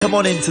Come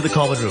on into the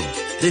common room.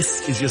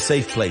 This is your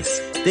safe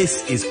place.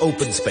 This is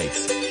open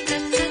space.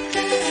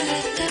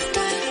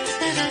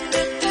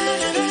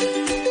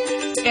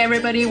 Hey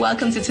everybody,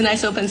 welcome to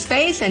tonight's Open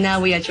Space. And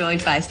now we are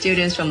joined by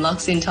students from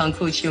Tong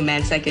Chiu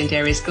Men's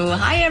Secondary School.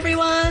 Hi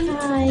everyone.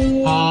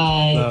 Hi.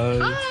 Hi.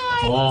 Hi.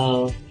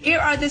 Hello. Here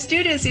are the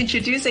students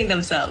introducing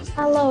themselves.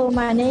 Hello,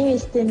 my name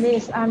is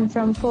Denise. I'm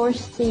from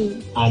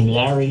 4C. I'm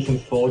Larry from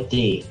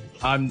 4D.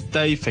 I'm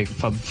David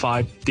from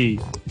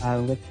 5D.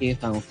 I'm Vicky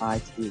from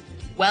 5D.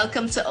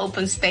 Welcome to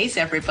Open Space,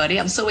 everybody.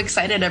 I'm so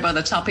excited about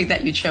the topic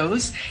that you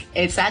chose.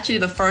 It's actually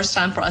the first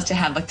time for us to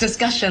have a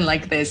discussion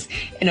like this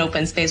in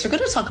Open Space. We're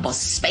going to talk about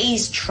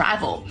space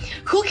travel.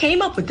 Who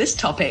came up with this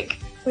topic?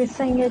 We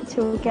sang it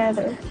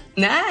together.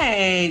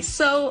 Nice.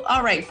 So,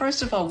 all right,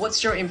 first of all,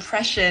 what's your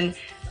impression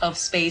of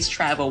space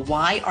travel?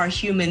 Why are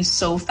humans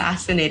so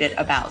fascinated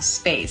about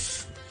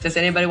space? Does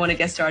anybody want to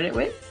get started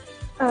with?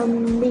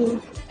 Me.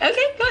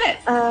 Okay, go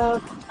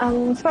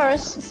ahead.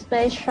 First,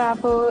 space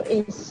travel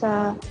is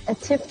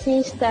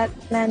activities that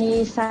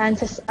many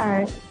scientists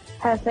are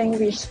having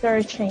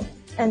researching,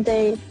 and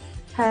they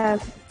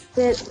have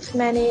did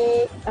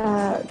many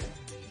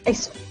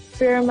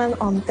experiment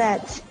on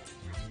that.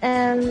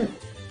 And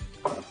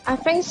I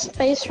think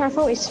space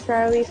travel is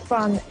very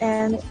fun.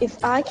 And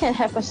if I can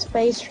have a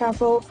space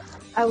travel,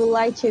 I would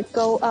like to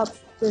go up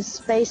to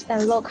space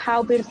and look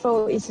how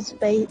beautiful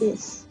space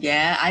is.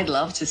 Yeah, I'd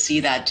love to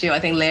see that too. I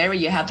think, Larry,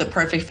 you have the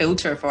perfect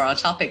filter for our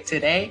topic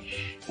today.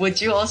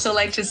 Would you also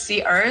like to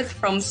see Earth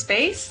from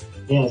space?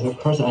 Yes, of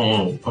course I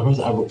am. Of course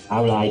I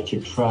would like to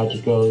try to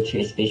go to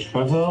a space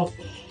travel.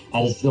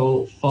 It's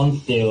so fun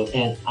field,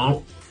 and I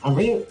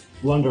really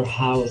wonder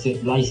how the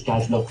light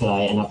skies look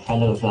like and our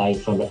planet look like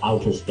from the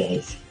outer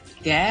space.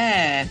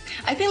 Yeah,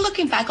 I think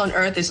looking back on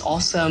Earth is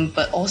awesome,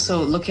 but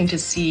also looking to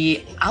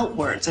see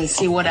outwards and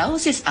see what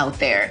else is out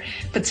there,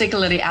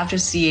 particularly after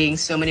seeing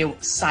so many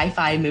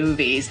sci-fi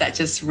movies that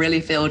just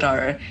really filled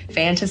our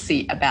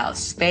fantasy about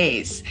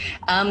space.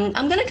 I'm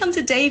going to come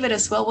to David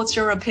as well. What's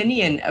your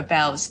opinion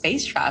about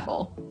space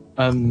travel?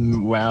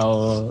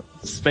 Well,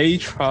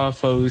 space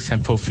travel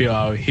can fulfill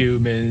our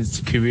humans'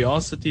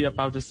 curiosity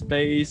about the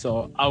space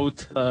or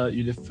outer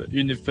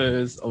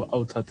universe or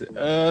outer the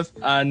Earth,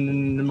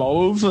 and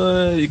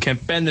moreover, it can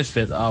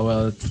benefit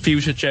our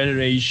future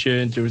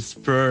generation to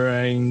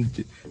exploring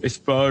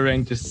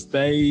the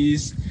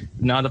space,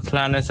 another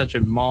planet such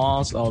as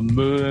Mars or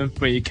Moon,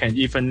 where you can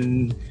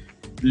even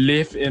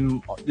live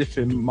in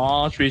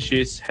Mars, which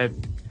is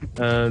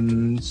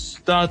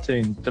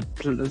starting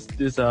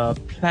this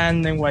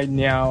planning right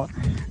now.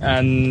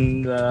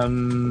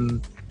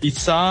 And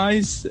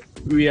besides,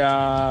 we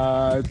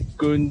are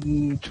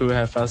going to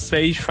have a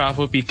space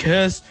travel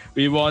because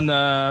we want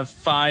to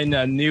find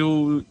a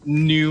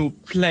new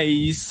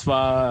place for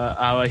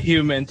our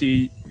human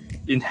to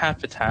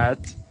inhabit.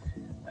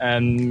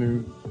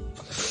 And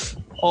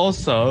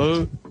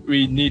also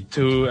we need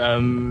to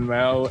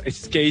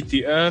escape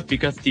the Earth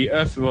because the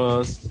Earth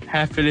was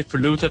heavily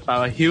polluted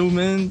by a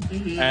human,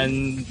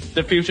 and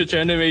the future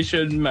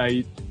generation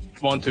might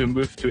want to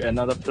move to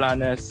another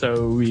planet,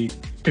 so we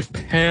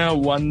prepare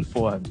one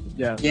for it.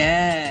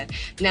 Yeah.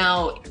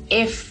 Now,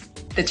 if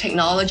the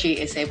technology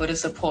is able to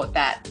support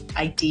that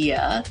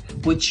idea,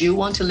 would you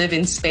want to live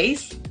in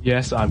space?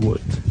 Yes, I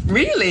would.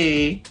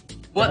 Really?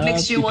 What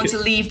makes you want to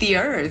leave the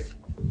Earth?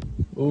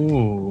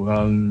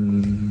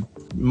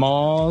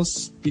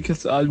 Mars,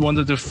 because I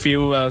wanted to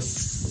feel a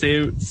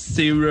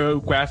zero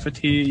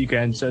gravity. You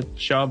can just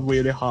jump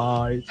really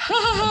high.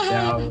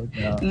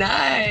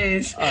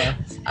 Nice.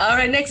 All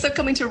right, next up,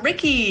 coming to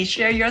Ricky.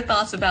 Share your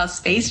thoughts about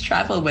space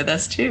travel with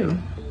us too.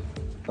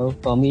 So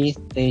for me,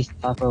 space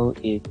travel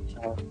is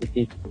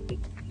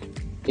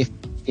if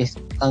it's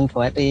done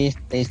correctly,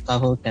 space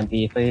travel can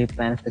be very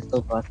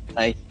beneficial for us.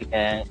 Like you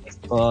can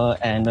explore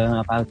and learn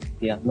about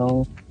the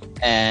unknown,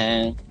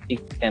 and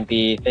it can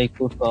be very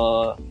good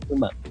for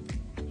humans.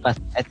 But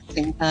at the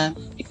same time,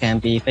 it can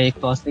be very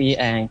costly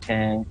and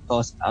can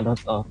cause a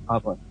lot of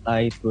problems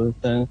like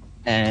pollution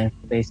and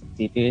space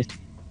disease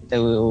that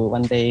will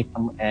one day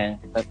come and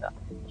hurt us.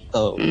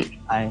 So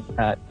I'm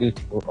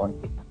useful on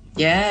it.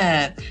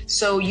 Yeah.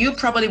 So you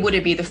probably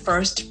wouldn't be the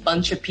first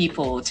bunch of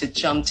people to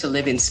jump to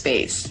live in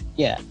space.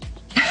 Yeah.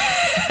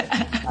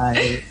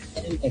 I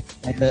am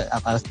excited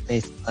about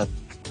space, but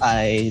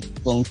I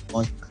don't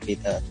want to be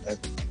the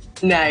first.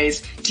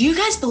 Nice. Do you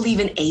guys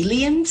believe in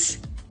aliens?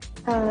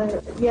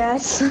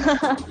 Yes.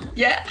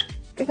 Yeah.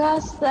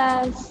 Because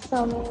there's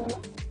some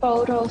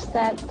photos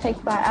that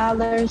taken by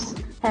others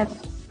have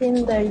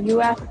seen the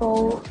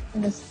UFO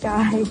in the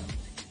sky.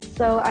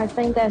 So I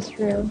think that's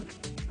real.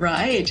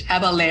 Right. How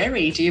about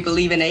Larry? Do you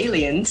believe in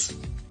aliens?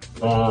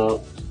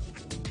 Well,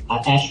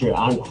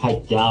 I'm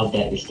quite doubt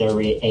that there's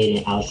really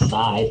alien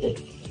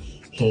outside,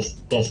 because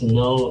there's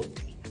no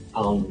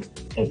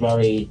a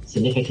very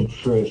significant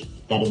proof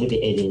that it would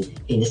be alien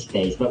in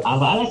space. But I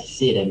like to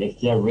see them if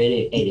they're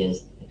really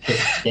aliens.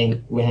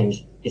 Then we have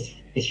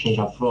exchange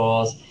our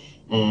thoughts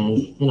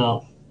and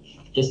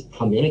just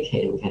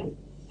communicate with them,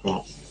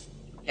 perhaps.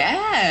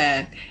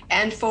 Yeah.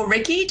 And for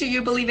Ricky, do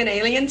you believe in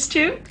aliens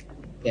too?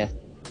 Yes.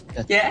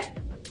 Yeah.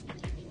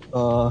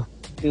 For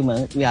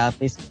humans, we are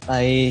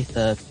basically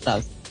the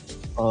stars,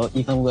 or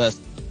even worse,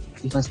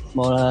 even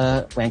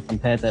smaller when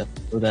compared to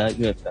the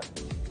universe.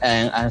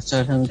 And I'm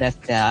certain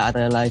that there are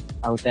other life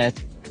out there,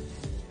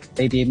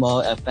 maybe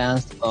more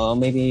advanced, or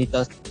maybe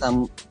just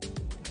some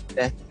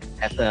that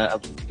have the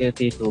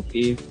ability to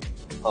be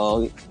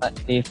or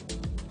live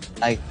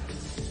like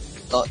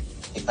not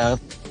a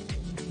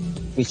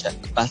creature,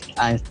 but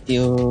I'm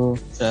still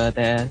sure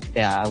that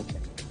they are out there.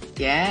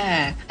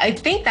 Yeah, I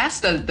think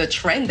that's the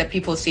trend that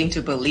people seem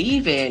to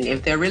believe in.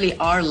 If there really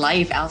are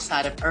life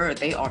outside of Earth,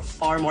 they are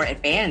far more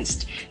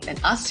advanced than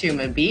us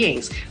human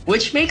beings,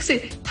 which makes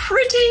it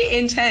pretty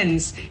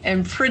intense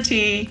and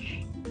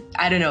pretty,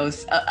 I don't know,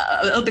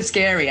 a little bit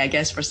scary, I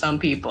guess, for some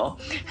people.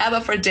 How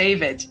about for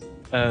David?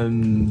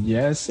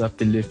 Yes, I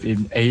believe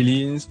in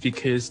aliens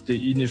because the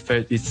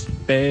universe is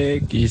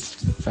big, is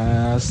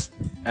vast,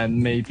 and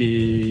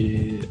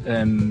maybe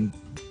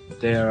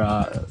there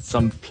are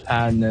some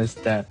planets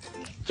that,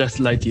 just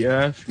like the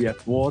Earth, we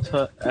have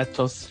water,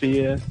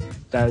 atmosphere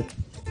that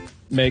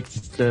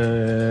makes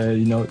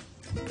the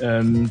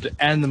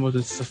animal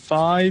to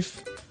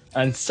survive.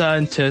 And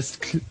scientists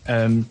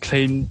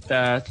claim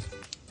that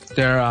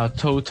there are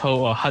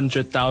total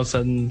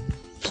 100,000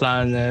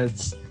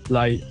 planets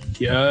like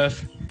the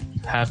Earth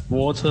have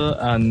water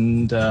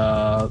and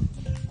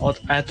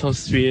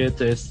atmosphere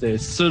that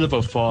is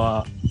suitable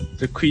for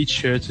the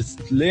creature to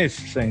live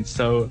in.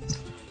 So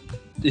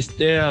is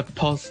there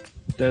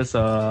there's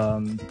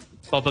a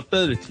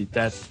probability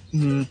that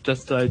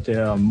just like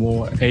there are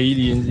more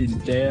aliens in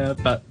there,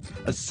 but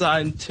a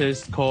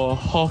scientist called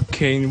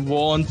Hawking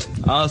warned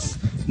us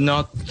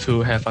not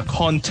to have a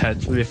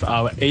contact with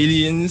our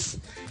aliens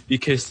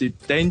because the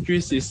danger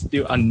is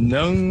still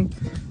unknown,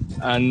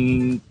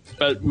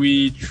 but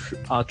we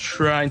are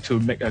trying to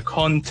make a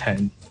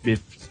contact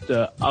with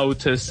the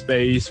outer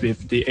space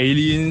with the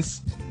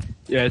aliens,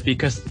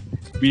 because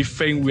we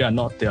think we are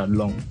not there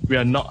alone. We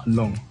are not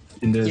alone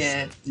in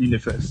this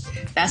universe.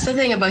 That's the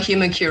thing about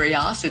human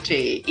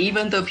curiosity.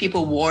 Even though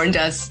people warned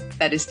us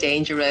that it's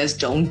dangerous,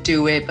 don't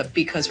do it, but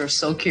because we're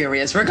so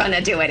curious, we're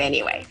gonna do it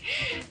anyway.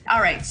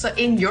 All right, so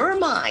in your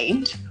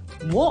mind,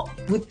 what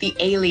would the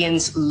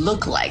aliens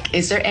look like?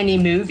 Is there any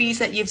movies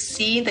that you've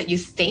seen that you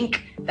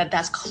think that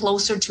that's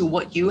closer to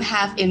what you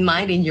have in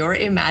mind in your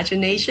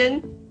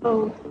imagination?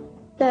 Oh,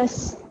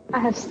 I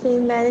have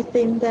seen many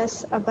things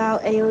that's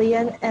about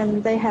alien,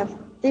 and they have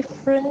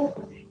different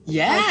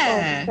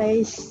types of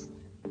face.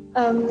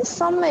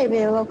 Some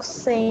maybe look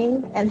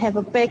same and have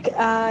a big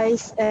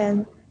eyes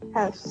and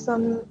have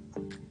some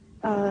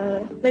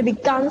maybe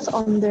guns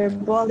on their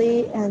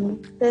body,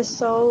 and they're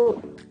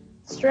so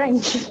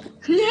strange.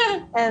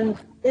 Yeah. And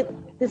it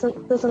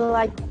doesn't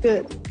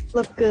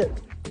look good.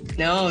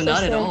 No, So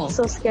not at all.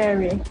 So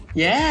scary.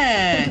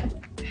 Yeah.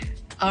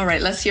 All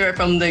right, let's hear it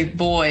from the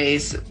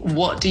boys.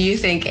 What do you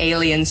think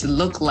aliens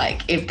look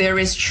like? If there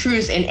is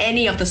truth in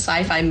any of the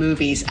sci-fi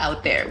movies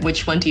out there,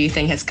 which one do you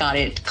think has got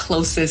it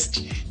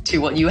closest to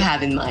what you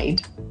have in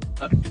mind?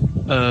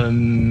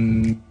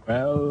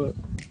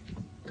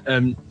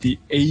 The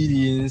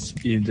aliens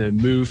in the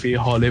movie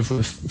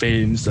Hollywood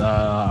films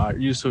are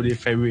usually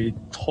very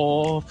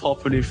tall,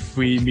 probably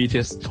 3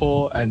 meters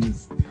tall, and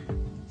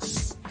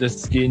the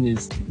skin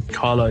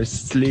color is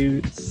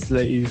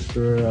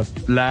silver,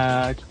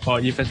 black,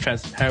 or even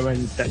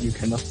transparent that you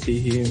cannot see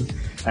him.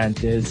 And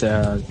there's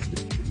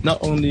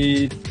not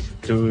only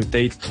do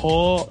they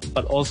tall,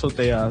 but also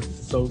they are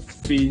so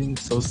thin,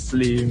 so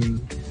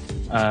slim,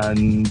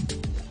 and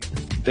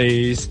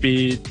they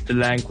speak the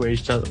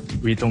language that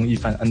we don't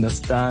even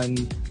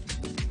understand.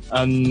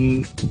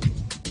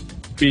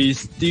 We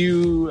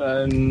still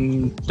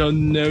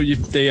don't know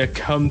if they are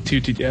come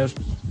to the Earth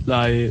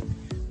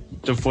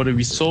for the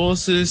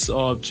resources,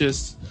 or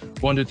just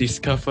want to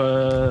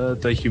discover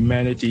the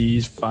humanity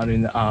found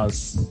in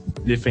us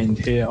living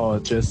here, or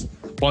just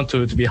want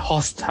to be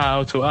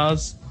hostile to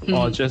us,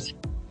 or just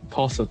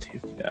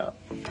positive.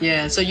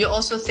 Yeah, so you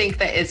also think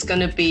that it's going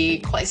to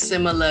be quite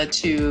similar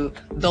to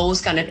those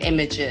kind of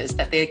images,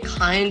 that they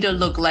kind of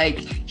look like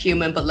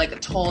human, but like a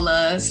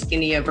taller,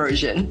 skinnier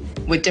version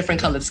with different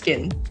colored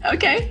skin.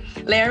 Okay,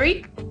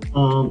 Larry?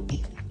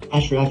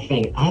 Actually, I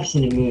think I've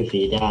seen a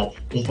movie that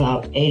is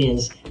about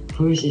aliens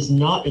who is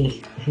not in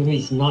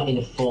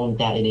the form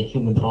that in a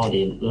human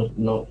body.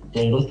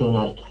 They look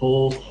not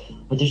tall,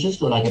 but they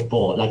just look like a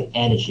ball, like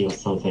energy or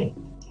something.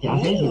 Yeah,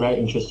 I think it's very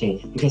interesting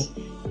because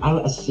I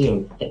would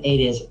assume that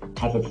aliens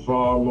have a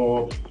far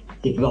more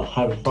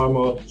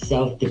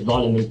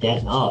self-development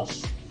than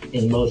us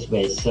in most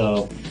ways.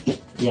 So,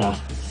 yeah,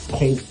 I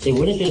think they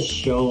wouldn't just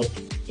show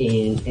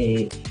in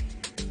a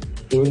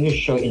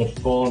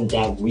form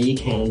that we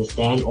can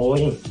understand, or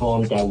in a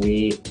form that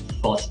we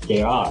thought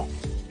they are.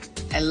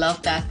 I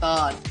love that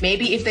thought.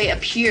 Maybe if they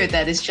appear,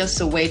 that is just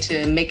a way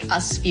to make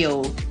us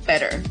feel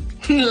better,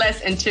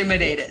 less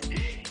intimidated.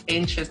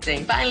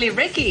 Interesting. Finally,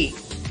 Ricky.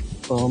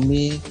 For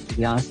me, to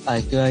be honest,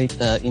 I feel like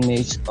the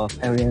image of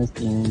aliens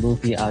in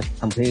movie are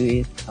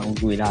completely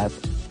unreliable.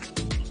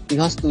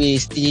 Because we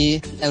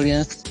see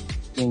aliens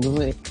in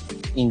movie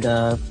in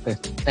the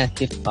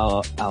perspective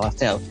of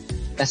ourselves.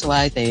 That's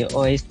why they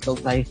always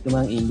look like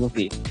human in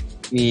movie.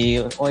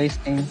 We always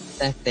think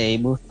that they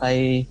move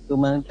like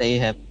human, they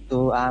have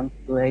 2 arms,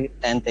 2 legs,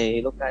 and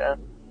they look like us.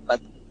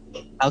 But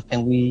how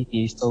can we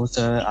be so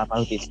sure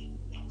about this?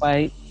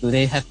 Why do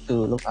they have to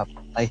look up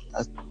like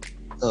us?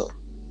 So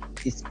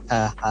it's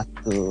hard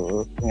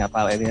to think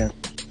about aliens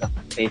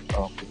face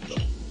of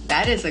people.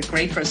 That is a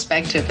great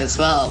perspective as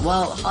well.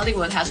 Well,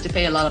 Hollywood has to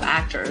pay a lot of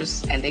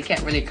actors, and they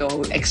can't really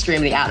go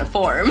extremely out of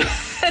form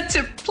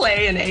to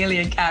play an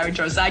alien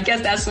character. So I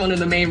guess that's one of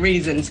the main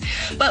reasons.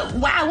 But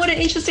wow, what an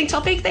interesting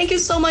topic. Thank you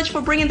so much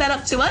for bringing that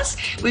up to us.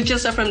 We've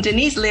just heard from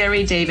Denise,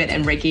 Larry, David,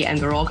 and Ricky, and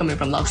they're all coming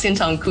from Lok Sin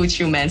Tong Koo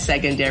Chiu Man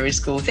Secondary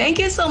School. Thank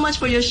you so much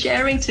for your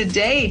sharing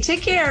today.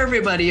 Take care,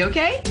 everybody,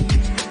 okay?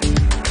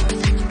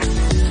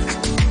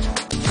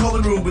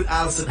 Common Room with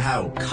Alison Howe.